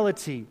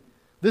reality.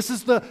 This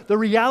is the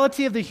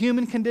reality of the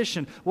human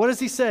condition. What does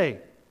he say?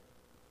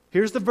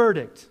 Here's the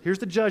verdict. Here's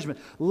the judgment.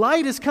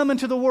 Light has come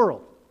into the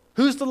world.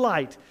 Who's the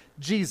light?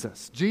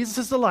 Jesus. Jesus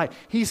is the light.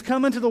 He's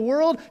come into the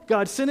world.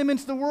 God sent him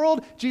into the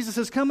world. Jesus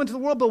has come into the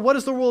world. But what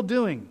is the world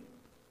doing?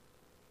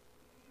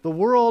 The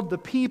world, the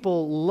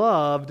people,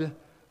 loved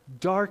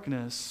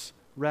darkness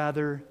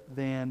rather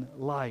than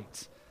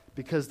light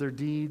because their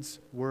deeds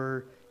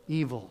were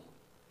evil.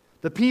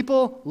 The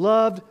people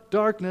loved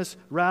darkness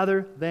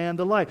rather than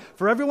the light.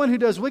 For everyone who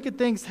does wicked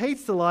things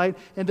hates the light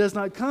and does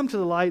not come to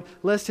the light,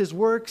 lest his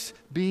works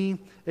be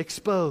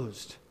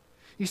exposed.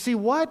 You see,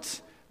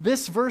 what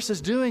this verse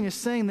is doing is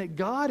saying that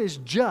God is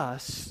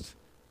just.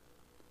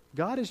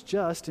 God is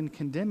just in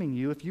condemning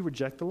you if you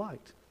reject the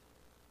light.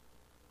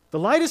 The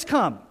light has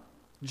come.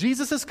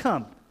 Jesus has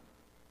come.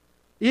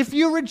 If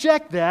you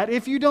reject that,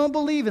 if you don't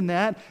believe in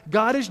that,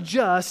 God is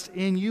just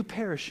in you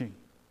perishing.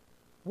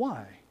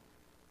 Why?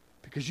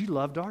 Because you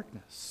love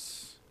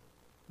darkness.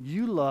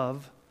 You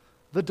love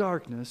the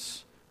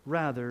darkness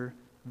rather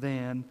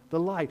than the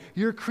light.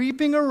 You're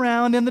creeping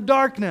around in the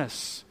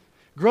darkness,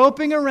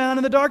 groping around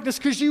in the darkness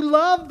because you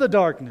love the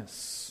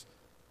darkness.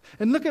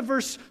 And look at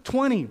verse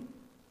 20.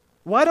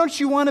 Why don't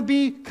you want to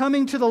be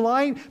coming to the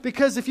light?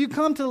 Because if you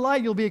come to the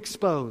light, you'll be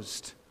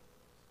exposed.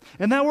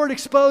 And that word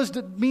exposed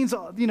means,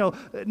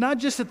 not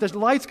just that the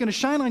light's going to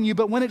shine on you,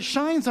 but when it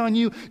shines on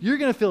you, you're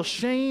going to feel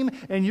shame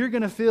and you're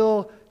going to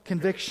feel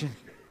conviction.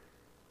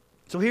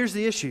 So here's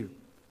the issue.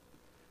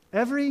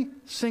 Every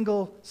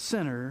single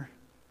sinner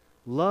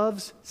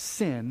loves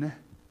sin,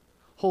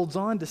 holds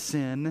on to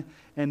sin,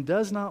 and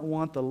does not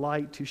want the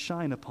light to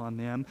shine upon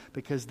them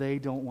because they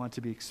don't want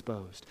to be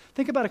exposed.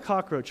 Think about a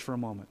cockroach for a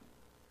moment.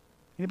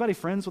 Anybody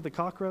friends with a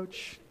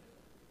cockroach?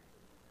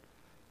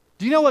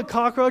 Do you know what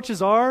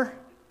cockroaches are?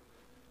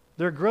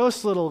 They're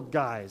gross little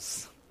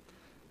guys.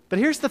 But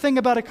here's the thing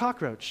about a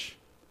cockroach.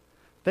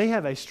 They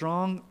have a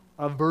strong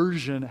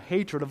aversion,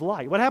 hatred of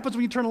light. What happens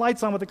when you turn the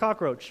lights on with a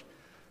cockroach?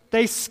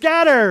 They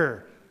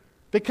scatter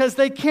because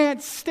they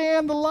can't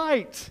stand the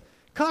light.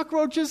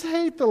 Cockroaches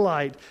hate the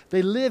light.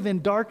 They live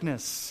in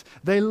darkness.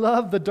 They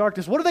love the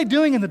darkness. What are they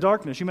doing in the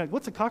darkness? You might,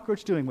 what's a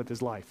cockroach doing with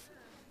his life?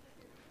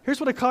 Here's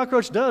what a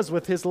cockroach does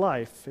with his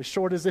life, as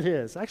short as it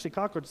is. Actually,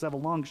 cockroaches have a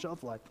long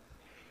shelf life.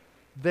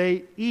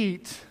 They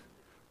eat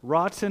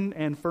rotten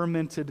and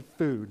fermented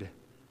food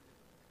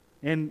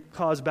and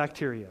cause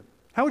bacteria.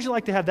 How would you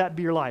like to have that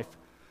be your life?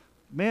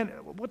 Man,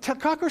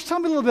 cockroach, tell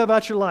me a little bit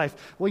about your life.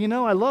 Well,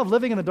 I love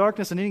living in the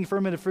darkness and eating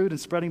fermented food and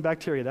spreading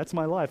bacteria. That's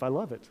my life. I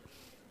love it.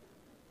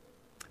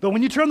 But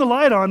when you turn the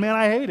light on, man,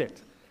 I hate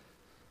it.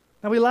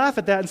 Now, we laugh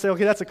at that and say,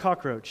 okay, that's a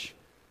cockroach.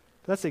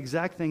 But that's the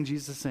exact thing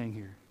Jesus is saying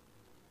here.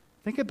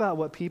 Think about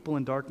what people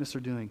in darkness are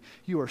doing.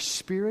 You are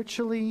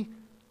spiritually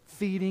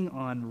feeding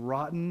on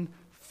rotten,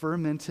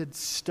 fermented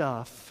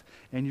stuff,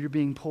 and you're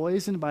being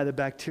poisoned by the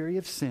bacteria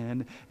of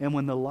sin. And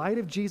when the light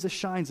of Jesus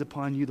shines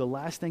upon you, the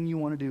last thing you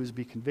want to do is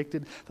be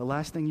convicted. The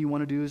last thing you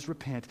want to do is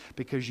repent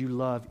because you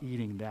love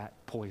eating that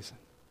poison.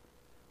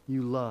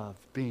 You love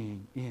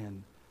being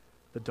in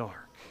the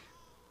dark.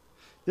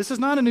 This is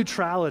not a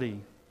neutrality.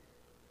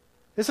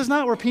 This is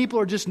not where people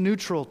are just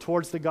neutral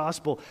towards the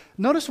gospel.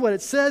 Notice what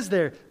it says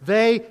there.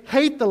 They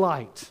hate the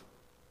light.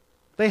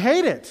 They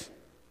hate it.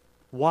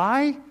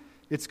 Why?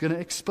 It's going to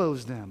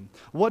expose them.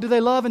 What do they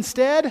love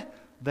instead?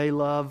 They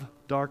love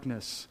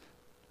darkness.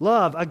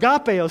 Love,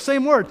 agapeo,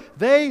 same word.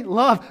 They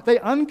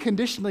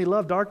unconditionally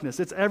love darkness.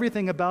 It's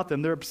everything about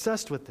them. They're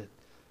obsessed with it.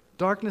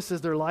 Darkness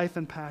is their life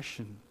and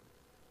passion.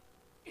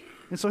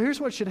 And so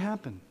here's what should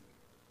happen.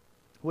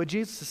 What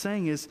Jesus is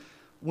saying is,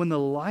 when the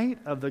light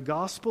of the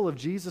gospel of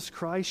Jesus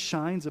Christ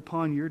shines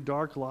upon your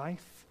dark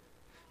life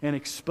and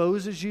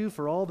exposes you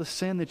for all the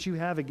sin that you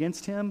have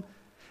against Him,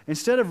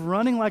 Instead of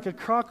running like a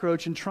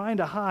cockroach and trying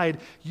to hide,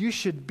 you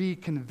should be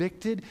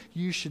convicted,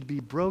 you should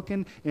be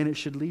broken, and it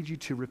should lead you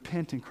to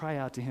repent and cry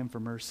out to Him for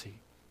mercy.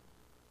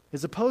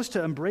 As opposed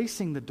to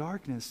embracing the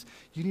darkness,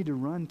 you need to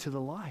run to the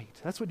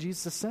light. That's what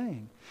Jesus is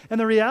saying. And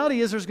the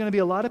reality is there's going to be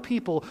a lot of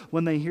people,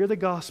 when they hear the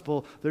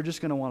gospel, they're just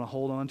going to want to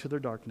hold on to their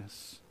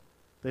darkness.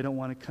 They don't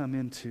want to come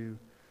into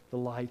the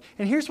light.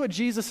 And here's what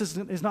Jesus is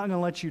not going to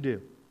let you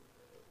do.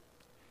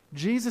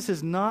 Jesus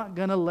is not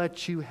going to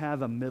let you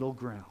have a middle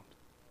ground.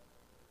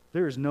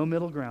 There is no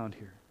middle ground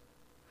here.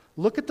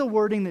 Look at the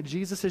wording that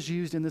Jesus has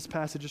used in this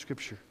passage of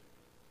Scripture.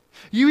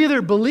 You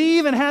either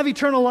believe and have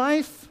eternal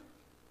life,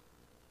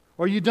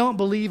 or you don't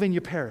believe and you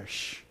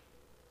perish.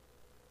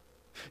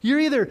 You're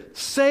either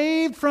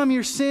saved from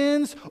your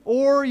sins,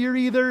 or you're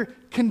either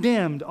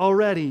condemned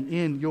already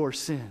in your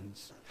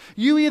sins.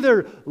 You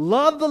either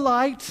love the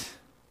light,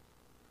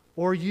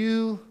 or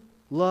you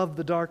love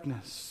the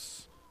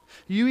darkness.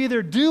 You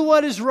either do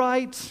what is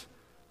right,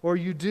 or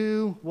you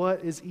do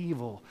what is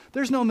evil.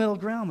 There's no middle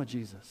ground with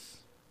Jesus.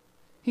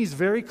 He's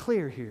very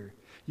clear here.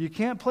 You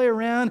can't play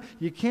around.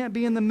 You can't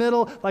be in the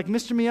middle. Like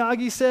Mr.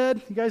 Miyagi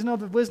said. You guys know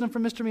the wisdom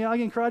from Mr.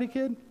 Miyagi and Karate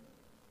Kid?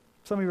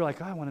 Some of you are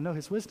like, I want to know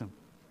his wisdom.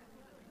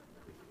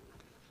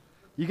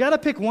 You got to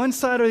pick one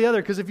side or the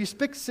other, because if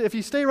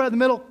you stay right in the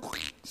middle,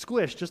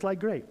 squish, just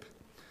like grape.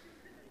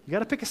 You got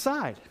to pick a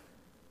side.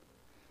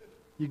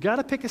 You got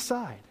to pick a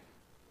side.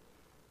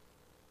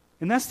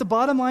 And that's the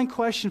bottom line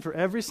question for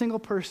every single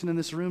person in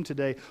this room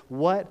today.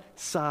 What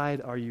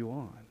side are you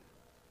on?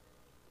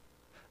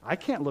 I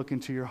can't look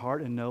into your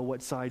heart and know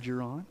what side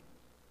you're on.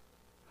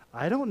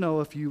 I don't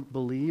know if you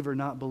believe or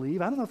not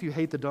believe. I don't know if you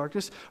hate the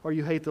darkness or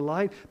you hate the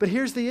light. But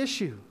here's the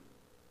issue.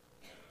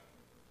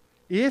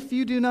 If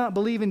you do not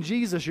believe in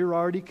Jesus, you're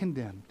already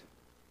condemned.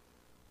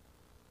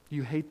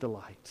 You hate the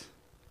light.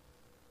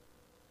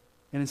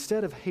 And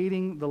instead of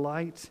hating the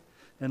light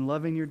and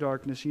loving your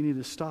darkness, you need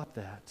to stop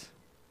that.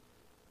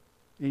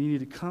 And you need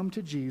to come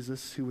to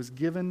Jesus, who was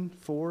given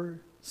for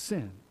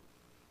sin,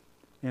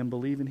 and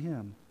believe in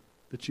Him,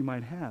 that you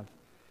might have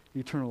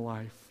eternal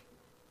life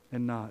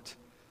and not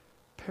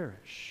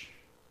perish.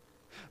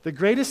 The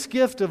greatest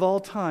gift of all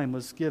time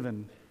was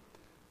given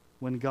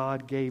when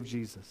God gave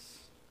Jesus.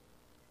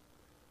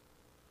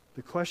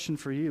 The question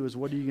for you is,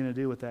 what are you going to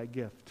do with that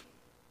gift?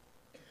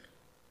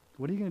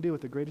 What are you going to do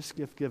with the greatest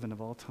gift given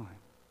of all time?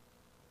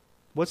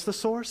 What's the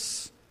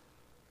source?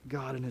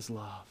 God and His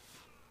love.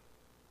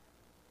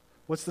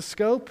 What's the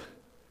scope?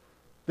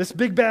 This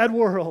big bad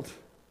world.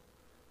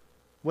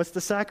 What's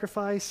the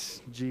sacrifice?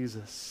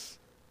 Jesus.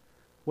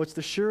 What's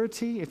the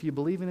surety? If you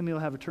believe in Him, you'll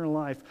have eternal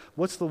life.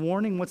 What's the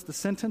warning? What's the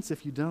sentence?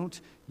 If you don't,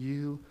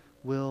 you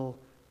will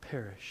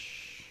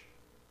perish.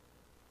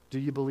 Do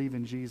you believe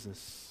in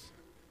Jesus?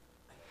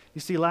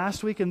 You see,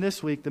 last week and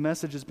this week, the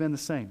message has been the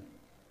same.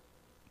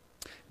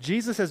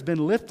 Jesus has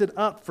been lifted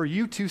up for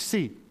you to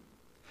see.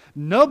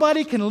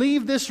 Nobody can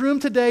leave this room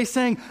today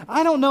saying,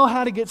 I don't know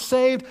how to get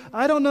saved.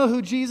 I don't know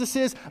who Jesus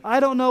is. I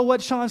don't know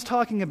what Sean's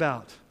talking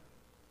about.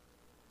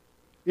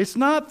 It's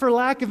not for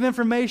lack of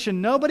information.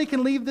 Nobody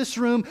can leave this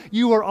room.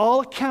 You are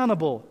all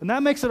accountable. And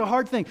that makes it a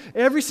hard thing.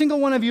 Every single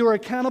one of you are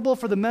accountable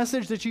for the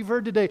message that you've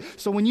heard today.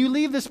 So when you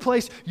leave this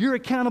place, you're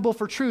accountable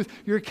for truth.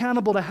 You're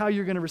accountable to how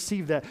you're going to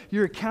receive that.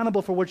 You're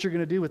accountable for what you're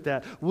going to do with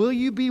that. Will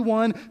you be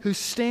one who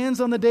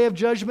stands on the day of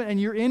judgment and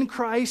you're in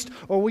Christ,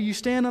 or will you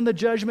stand on the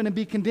judgment and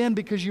be condemned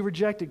because you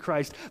rejected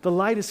Christ? The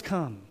light has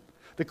come.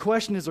 The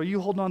question is, are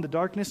you holding on to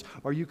darkness,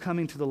 or are you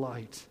coming to the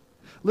light?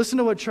 Listen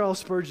to what Charles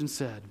Spurgeon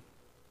said.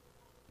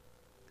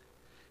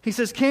 He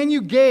says, can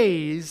you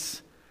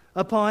gaze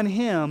upon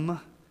Him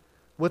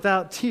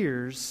without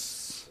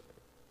tears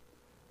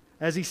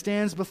as He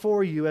stands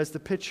before you as the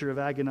picture of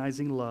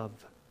agonizing love?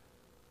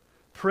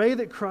 Pray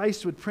that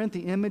Christ would print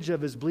the image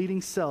of His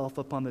bleeding self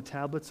upon the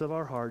tablets of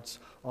our hearts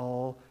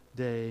all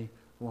day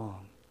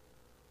long.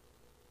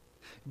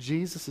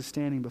 Jesus is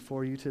standing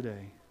before you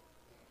today,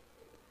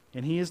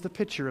 and He is the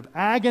picture of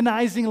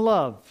agonizing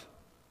love.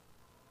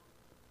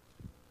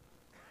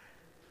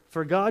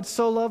 For God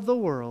so loved the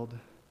world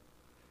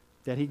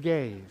that He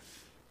gave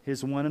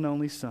His one and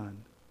only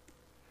Son,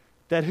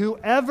 that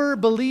whoever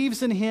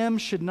believes in Him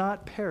should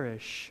not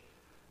perish,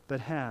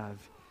 but have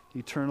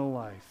eternal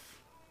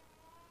life.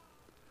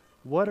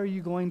 What are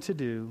you going to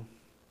do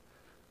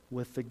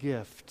with the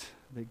gift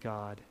that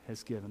God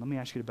has given? Let me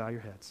ask you to bow your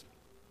heads.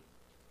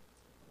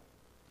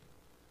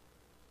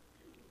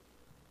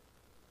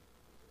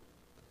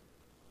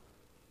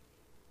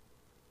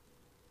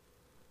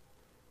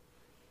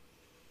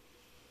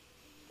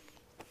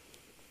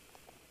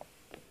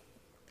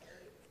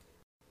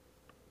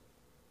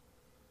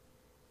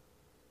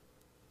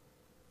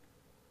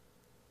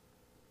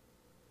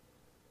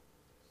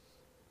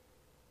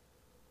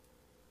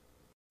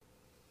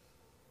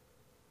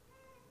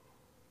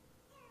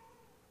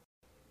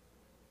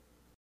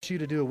 You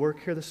to do a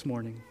work here this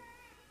morning.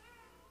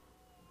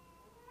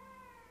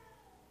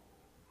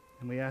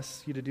 And we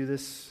ask you to do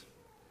this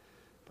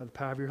by the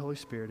power of your Holy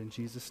Spirit. In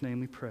Jesus'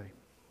 name we pray.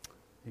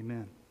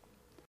 Amen.